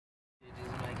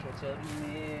catch up to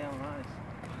me, I'm honest.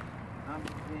 I'm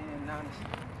just being honest.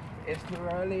 It's too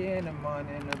early in the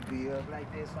morning to be up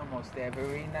like this almost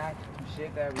every night. Some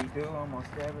shit that we do almost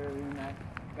every night.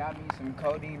 Got me some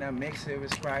codeine, I mix it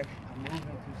with Sprite. I'm moving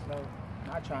too slow,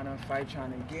 not trying to fight,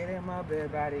 trying to get in my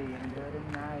bed by the end of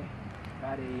the night.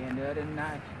 By the end of the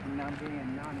night, and I'm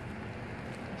being honest.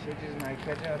 Shit just might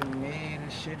catch up to me,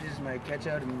 this shit just might catch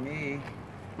up to me.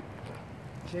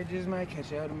 Shit just might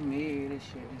catch up to me, this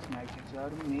shit just might catch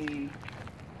up to me.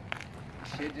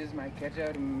 Shit just might catch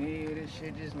up to me, this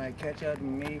shit just might catch up to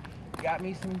me. Got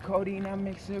me some codeine, I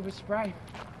mix it with Sprite.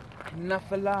 And I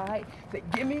feel like, say,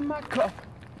 give me my cup.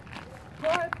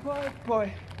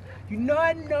 Boy, you know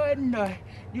it.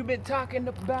 You been talking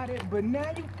about it, but now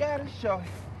you gotta show it.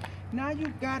 Now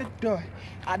you gotta do it.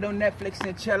 I don't Netflix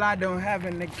and chill, I don't have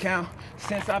an account.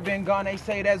 Since I've been gone, they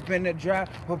say that's been a drought.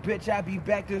 Well, bitch, I be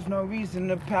back, there's no reason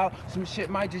to pout. Some shit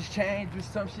might just change, but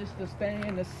some shit still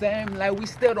staying the same. Like, we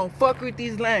still don't fuck with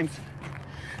these lames.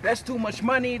 That's too much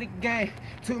money to gain.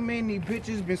 Too many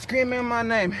bitches been screaming my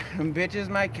name. Them bitches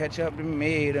might catch up to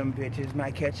me. Them bitches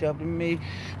might catch up to me.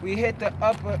 We hit the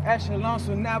upper echelon,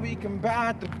 so now we can buy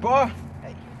at the bar.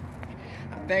 Hey,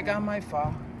 I think I might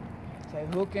fall. Say,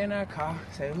 who can I call?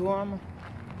 Say, who am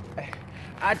I? Hey,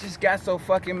 I just got so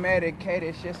fucking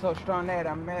medicated. Shit so strong that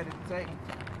I'm meditating.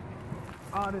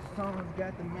 All the songs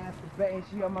got the masturbating.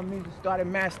 She on my music started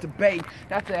masturbating.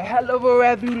 That's a hell of a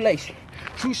revelation.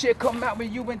 True shit come out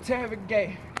when you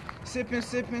interrogate. Sipping.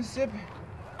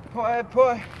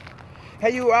 Boy.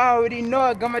 Hey, you already know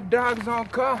I got my dogs on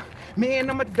call. Me and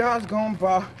my dogs gon'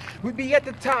 ball. We be at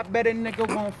the top, better nigga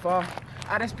won't fall.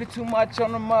 I done spit too much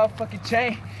on the motherfucking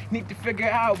chain. Need to figure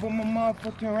out what my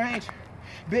motherfucking range.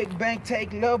 Big bang,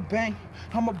 take little bang.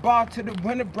 I'm a ball to the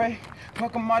winter break.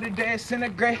 Fuck 'em all today,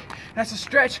 disintegrate. That's a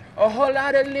stretch, a whole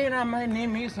lot of lean. I might need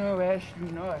me some rest,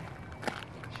 you know it.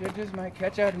 Shit just might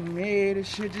catch out of me. This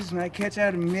shit just might catch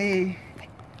out of me.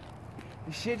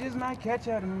 This shit just might catch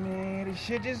out of me. This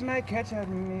shit just might catch out of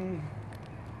me.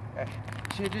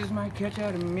 Shit just might catch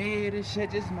out of me. This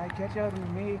shit just might catch out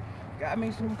of me. Got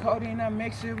me some codeine, I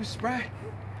mix it with Sprite.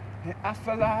 And I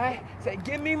feel like, say,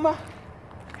 give me my.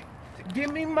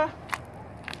 Give me my,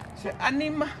 say I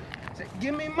need my, say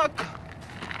give me my cup.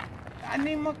 I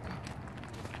need my cup.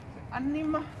 I need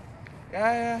my,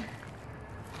 yeah.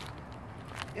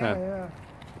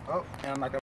 Oh, and I'm like